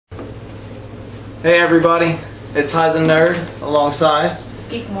Hey everybody, it's Heisen Nerd alongside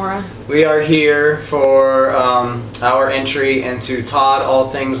Geek Mora. We are here for our entry into Todd All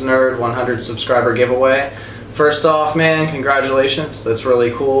Things Nerd 100 subscriber giveaway. First off, man, congratulations. That's really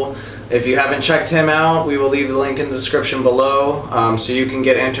cool. If you haven't checked him out, we will leave the link in the description below so you can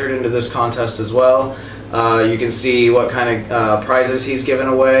get entered into this contest as well. You can see what kind of prizes he's given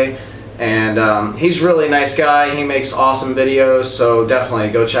away. And he's a really nice guy. He makes awesome videos, so definitely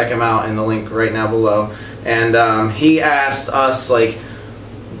go check him out in the link right now below. And he asked us, like,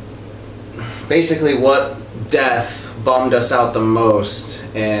 basically what death bummed us out the most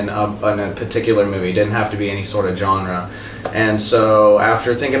in a particular movie. It didn't have to be any sort of genre. And so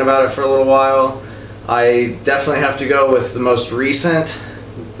after thinking about it for a little while, I definitely have to go with the most recent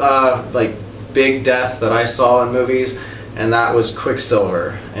like big death that I saw in movies, and that was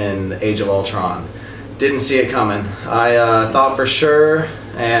Quicksilver in Age of Ultron. Didn't see it coming. I thought for sure,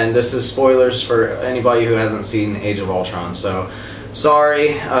 and this is spoilers for anybody who hasn't seen Age of Ultron, so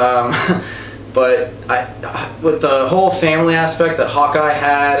sorry. But with the whole family aspect that Hawkeye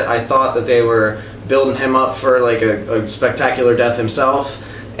had, I thought that they were building him up for like a spectacular death himself,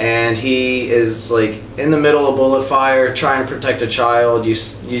 and he is like in the middle of bullet fire trying to protect a child. You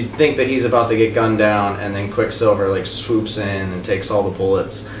think that he's about to get gunned down, and then Quicksilver like swoops in and takes all the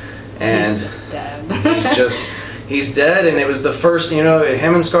bullets, and he's just dead. he's dead. And it was the first, you know,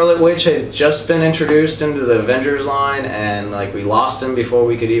 him and Scarlet Witch had just been introduced into the Avengers line, and like we lost him before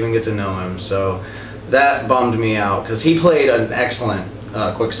we could even get to know him. So that bummed me out because he played an excellent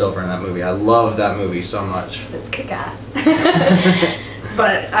Quicksilver in that movie. I love that movie so much. It's kick-ass.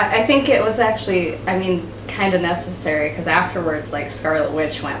 But I think it was actually, I mean, kind of necessary, because afterwards, like, Scarlet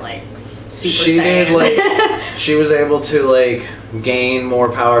Witch went, like, Super Saiyan. Did, like, she was able to, like, gain more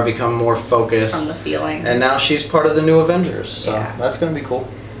power, become more focused. From the feeling. And now she's part of the new Avengers, so yeah. That's going to be cool.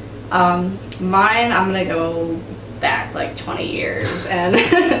 Mine, I'm going to go back, like, 20 years, and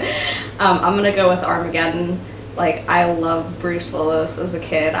I'm going to go with Armageddon. Like, I loved Bruce Willis as a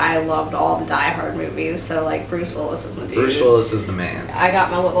kid. I loved all the Die Hard movies, so, like, Bruce Willis is my dude. Bruce Willis is the man. I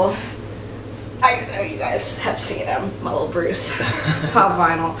got my little... I know you guys have seen him, my little Bruce pop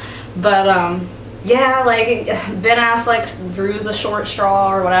vinyl. But, yeah, like, Ben Affleck drew the short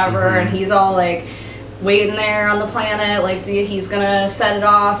straw or whatever, and he's all, like, waiting there on the planet, like, he's gonna set it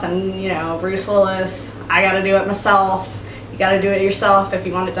off, and, you know, Bruce Willis, I gotta do it myself. You gotta do it yourself if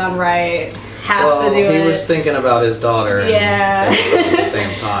you want it done right. Has to do it. He was thinking about his daughter. Yeah. At the same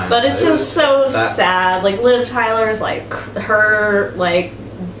time. But it's just so sad. Like, Liv Tyler's, like, her, like,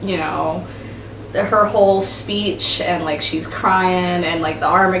 you know, her whole speech, and, like, she's crying, and, like, the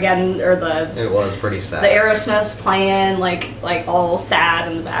Armageddon, or it was pretty sad. The Aerosmith's playing, like all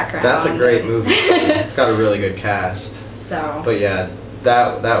sad in the background. That's a great movie. It's got a really good cast. So. But yeah,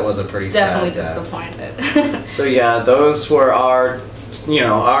 that was a pretty sad death. Definitely disappointed. So yeah, those were our, you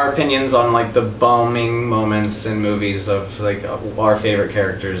know, our opinions on like the bumming moments in movies of like our favorite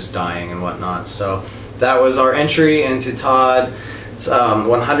characters dying and whatnot. So that was our entry into Todd. It's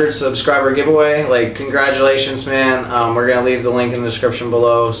 100 subscriber giveaway. Like, congratulations, man. We're gonna leave the link in the description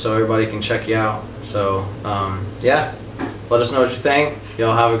below so everybody can check you out. So yeah, let us know what you think.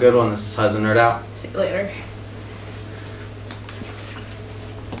 Y'all have a good one. This is Heisen Nerd out. See you later.